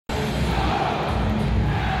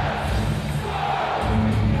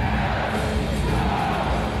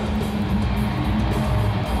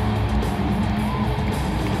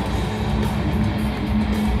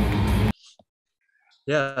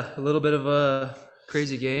Yeah, a little bit of a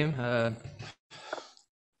crazy game.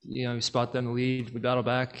 We spot them in the lead, we battle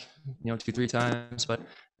back, 2, 3 times, but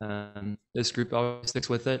this group always sticks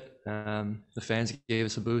with it. The fans gave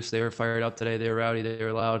us a boost. They were fired up today. They were rowdy. They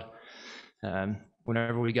were loud.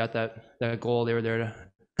 Whenever we got that goal, they were there to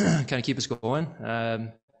kind of keep us going.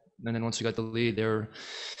 And then once we got the lead, they were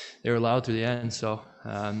loud through the end. So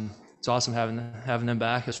it's awesome having them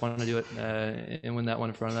back. I just wanted to do it and win that one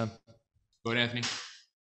in front of them. Go ahead, Anthony.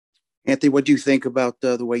 Anthony, what do you think about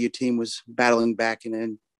the way your team was battling back and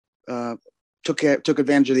then took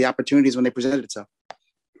advantage of the opportunities when they presented itself?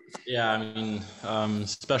 Yeah, I mean,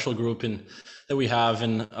 special group that we have,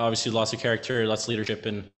 and obviously lots of character, lots of leadership,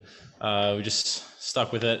 and we just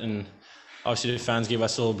stuck with it. And obviously the fans gave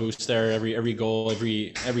us a little boost there. Every goal,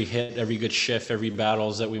 every hit, every good shift, every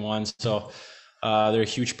battles that we won. So they're a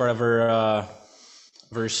huge part of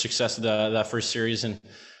our success of that first series. And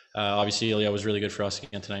obviously Ilya was really good for us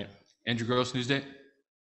again tonight. Andrew Gross, Newsday.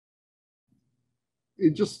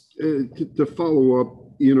 Just to follow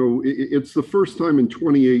up, it's the first time in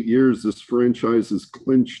 28 years this franchise has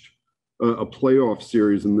clinched a playoff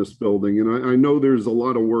series in this building. And I know there's a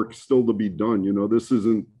lot of work still to be done. This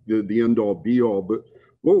isn't the end all be all, but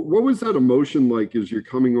what was that emotion like as you're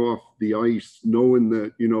coming off the ice, knowing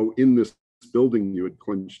that, in this building you had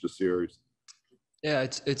clinched a series? Yeah,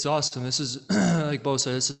 it's awesome. This is, like Bo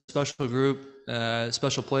said, it's a special group,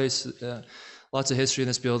 special place, lots of history in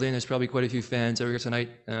this building. There's probably quite a few fans over here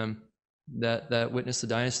tonight that witnessed the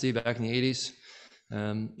dynasty back in the 80s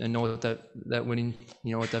and know what that winning,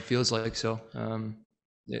 what that feels like. So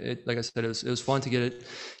like I said, it was fun to get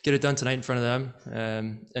it done tonight in front of them.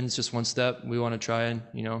 And it's just one step. We want to try and,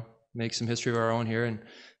 make some history of our own here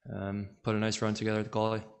and put a nice run together at the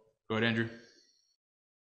goalie. Go ahead, Andrew.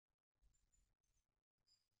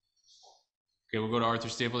 Okay, we'll go to Arthur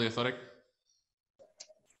Staple, The Athletic.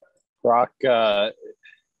 Brock,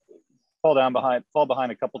 fall behind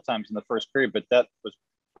a couple times in the first period, but that was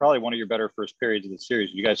probably one of your better first periods of the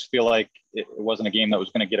series. You guys feel like it wasn't a game that was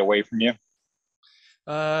going to get away from you?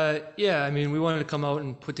 Yeah, I mean, we wanted to come out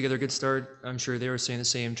and put together a good start. I'm sure they were saying the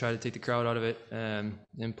same, try to take the crowd out of it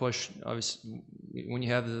and push. Obviously, when you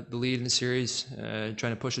have the lead in the series,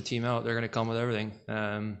 trying to push a team out, they're going to come with everything.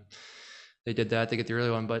 They did that. They get the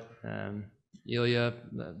early one, but Ilya,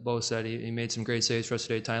 Bo said he made some great saves for us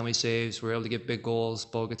today, timely saves. We were able to get big goals.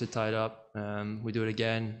 Bo gets it tied up. We do it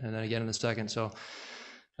again, and then again in the second. So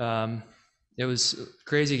it was a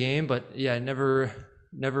crazy game, but yeah, never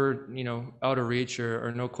out of reach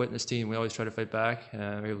or no quit in this team. We always try to fight back.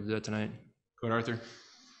 We're able to do that tonight. Go ahead, Arthur.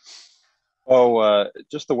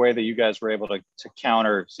 Just the way that you guys were able to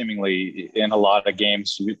counter seemingly in a lot of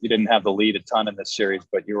games. You didn't have the lead a ton in this series,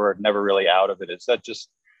 but you were never really out of it. Is that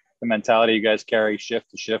just the mentality you guys carry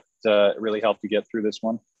shift to shift really helped you get through this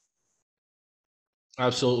one?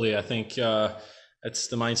 Absolutely. I think it's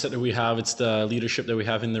the mindset that we have. It's the leadership that we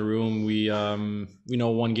have in the room. We know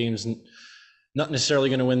one game's not necessarily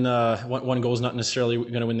going to win one goal is not necessarily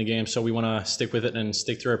going to win the game. So we want to stick with it and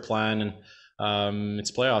stick to our plan. And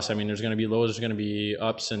it's playoffs. I mean, there's going to be lows, there's going to be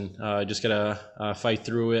ups, and just got to fight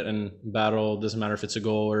through it and battle. Doesn't matter if it's a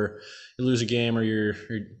goal or you lose a game or you're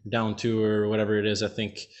down 2 or whatever it is. I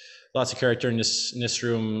think lots of character in this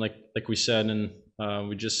room, like we said, and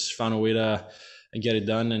we just found a way to get it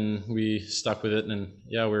done, and we stuck with it. And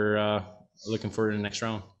yeah, we're looking forward to the next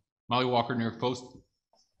round. Molly Walker, New York Post.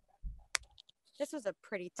 This was a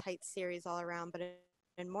pretty tight series all around, but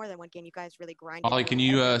in more than one game, you guys really grinded. Molly, can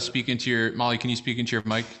you speak into your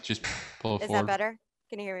mic? Just pull it forward. Is that better?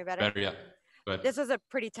 Can you hear me better? Better, yeah. Go ahead. This was a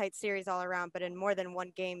pretty tight series all around, but in more than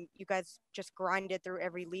one game, you guys just grinded through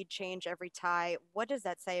every lead change, every tie. What does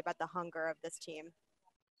that say about the hunger of this team?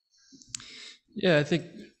 Yeah, I think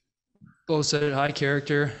both said it, high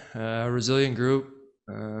character, resilient group.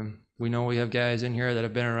 We know we have guys in here that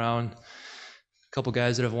have been around, a couple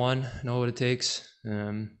guys that have won, know what it takes.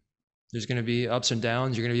 There's going to be ups and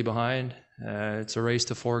downs. You're going to be behind. It's a race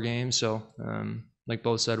to 4 games. So like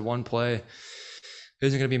both said, one play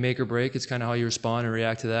isn't going to be make or break. It's kind of how you respond and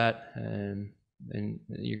react to that. And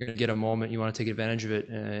you're going to get a moment. You want to take advantage of it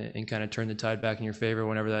and kind of turn the tide back in your favor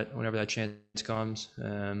whenever that chance comes.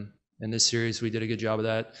 In this series, we did a good job of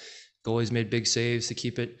that. Goalies made big saves to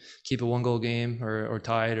keep a 1-goal game or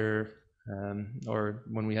tied or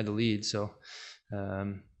when we had the lead. So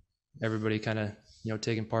everybody kind of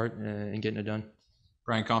taking part and getting it done.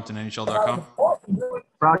 Brian Compton, NHL.com.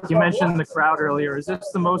 Brock, you mentioned the crowd earlier. Is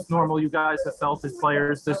this the most normal you guys have felt as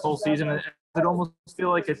players this whole season? Does it almost feel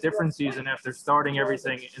like a different season after starting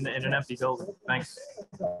everything in an empty building? Thanks.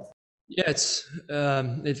 Yeah,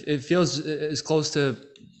 it feels as close to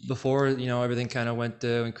before, everything kind of went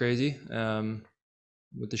crazy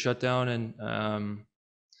with the shutdown, and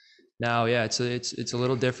now, yeah, it's a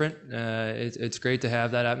little different. It's great to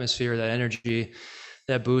have that atmosphere, that energy,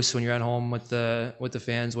 that boost when you're at home with the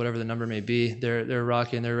fans, whatever the number may be. They're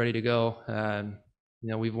rocking, they're ready to go.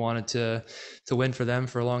 We've wanted to win for them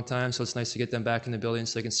for a long time, so it's nice to get them back in the building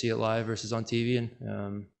so they can see it live versus on TV.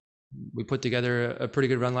 And we put together a pretty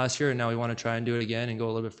good run last year, and now we want to try and do it again and go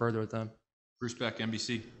a little bit further with them. Bruce Beck,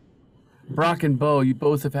 NBC. Brock and Bo, you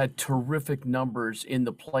both have had terrific numbers in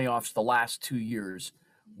the playoffs the last 2 years.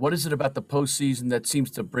 What is it about the postseason that seems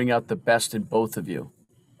to bring out the best in both of you?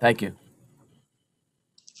 Thank you.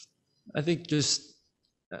 I think just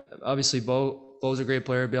obviously Bo's a great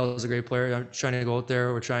player, Bale's a great player. I'm trying to go out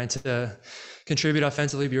there. We're trying to contribute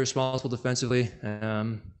offensively, be responsible defensively.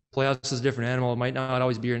 Playoffs is a different animal. It might not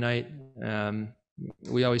always be your night.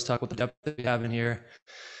 We always talk about the depth that we have in here.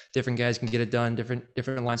 Different guys can get it done.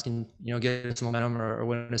 Different lines can get us momentum or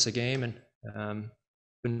win us a game. And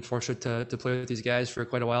been fortunate to play with these guys for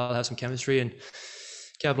quite a while, have some chemistry and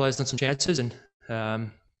capitalize on some chances. And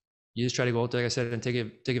you just try to go out there, like I said, and take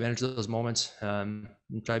advantage of those moments and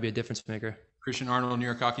try to be a difference maker. Christian Arnold, New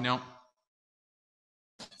York Hockey Now.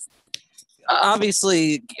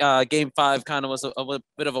 Obviously, Game 5 kind of was a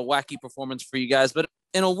bit of a wacky performance for you guys, but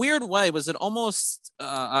in a weird way, was it almost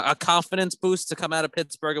a confidence boost to come out of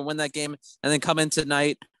Pittsburgh and win that game and then come in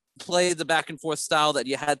tonight, play the back and forth style that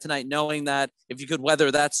you had tonight, knowing that if you could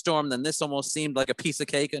weather that storm, then this almost seemed like a piece of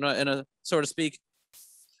cake in a so to speak?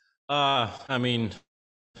 I mean,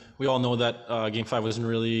 we all know that Game 5 wasn't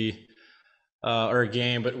really our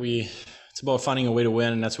game, but it's about finding a way to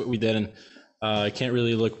win, and that's what we did. And I can't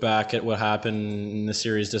really look back at what happened in the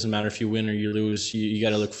series. Doesn't matter if you win or you lose. You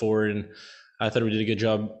got to look forward. And I thought we did a good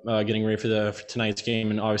job getting ready for tonight's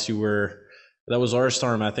game. And obviously, that was our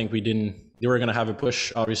storm. I think they were going to have a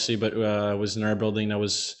push, obviously, but it was in our building. That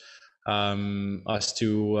was us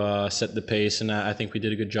to set the pace. And I think we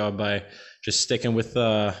did a good job by just sticking with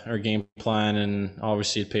our game plan. And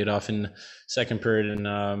obviously, it paid off in the second period. And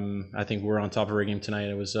I think we're on top of our game tonight.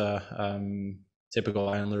 It was typical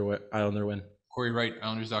Islander win. Corey Wright,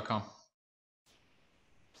 Islanders.com.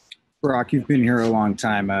 Brock, you've been here a long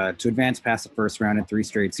time. To advance past the first round in 3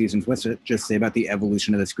 straight seasons, what's it just say about the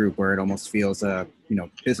evolution of this group, where it almost feels,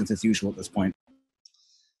 business as usual at this point?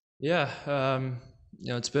 Yeah,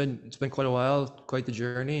 it's been quite a while, quite the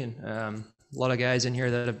journey, and a lot of guys in here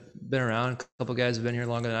that have been around. A couple guys have been here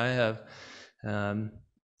longer than I have.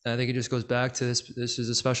 I think it just goes back to this. This is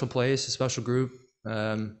a special place, a special group.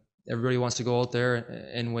 Everybody wants to go out there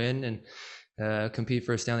and win and compete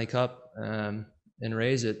for a Stanley Cup and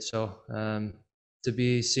raise it. So to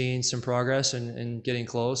be seeing some progress and getting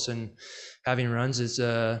close and having runs is,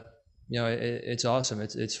 it's awesome.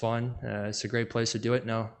 It's fun. It's a great place to do it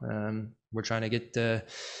now. We're trying to get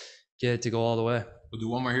it to go all the way. We'll do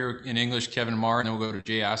one more here in English, Kevin Marr, and then we'll go to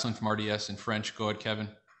Jay Aslin from RDS in French. Go ahead, Kevin.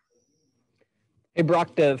 Hey,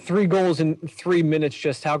 Brock, the 3 goals in 3 minutes,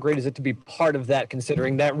 just how great is it to be part of that,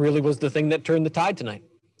 considering that really was the thing that turned the tide tonight?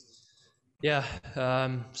 Yeah,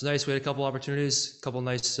 it's nice. We had a couple opportunities, a couple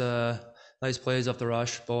nice plays off the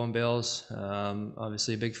rush, Bo and Bales.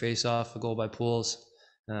 Obviously a big face-off, a goal by Pools.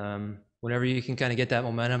 Whenever you can kind of get that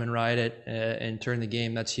momentum and ride it and turn the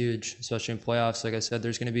game, that's huge, especially in playoffs. Like I said,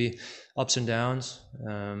 there's going to be ups and downs.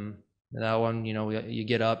 That one, you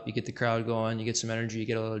get up, you get the crowd going, you get some energy, you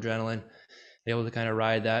get a little adrenaline. Able to kind of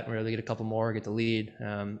ride that and really get a couple more, get the lead.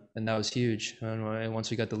 And that was huge. And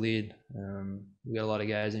once we got the lead, we got a lot of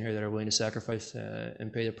guys in here that are willing to sacrifice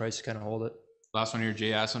and pay the price to kind of hold it. Last one here,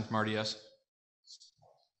 Jay Aslin from RDS.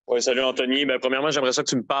 Oui, salut Anthony. Premièrement, j'aimerais ça que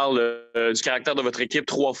tu me parles du caractère de votre équipe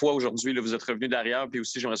 3 fois aujourd'hui. Là, vous êtes revenu derrière. Puis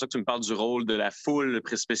aussi, j'aimerais ça que tu me parles du rôle de la foule,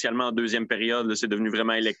 spécialement en deuxième période. Là, c'est devenu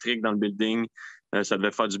vraiment électrique dans le building. Ça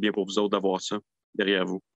devait faire du bien pour vous autres d'avoir ça derrière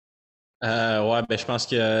vous. Je pense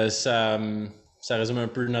que ça résume un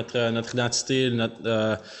peu notre identité,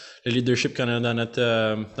 le leadership qu'on a dans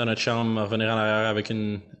notre chambre, revenir en arrière avec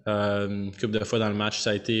une couple de fois dans le match.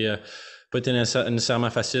 Ça a été pas été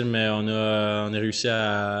nécessairement facile, mais on a réussi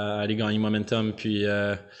à aller gagner momentum. Puis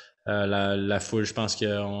la foule, je pense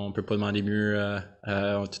qu'on peut pas demander mieux.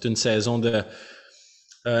 Toute une saison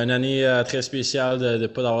une année très spéciale de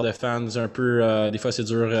pas d'avoir de fans. Un peu, des fois c'est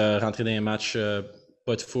dur rentrer dans les matchs.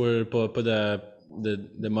 Pas de foule, pas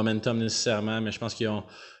de momentum nécessairement, mais je pense qu'ils ont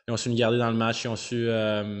su nous garder dans le match, ils ont su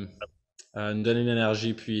nous donner de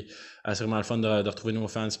l'énergie, puis c'est vraiment le fun de retrouver nos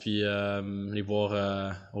fans, puis les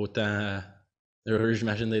voir autant heureux,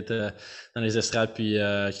 j'imagine, d'être dans les estrades, puis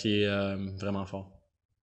qui est vraiment fort.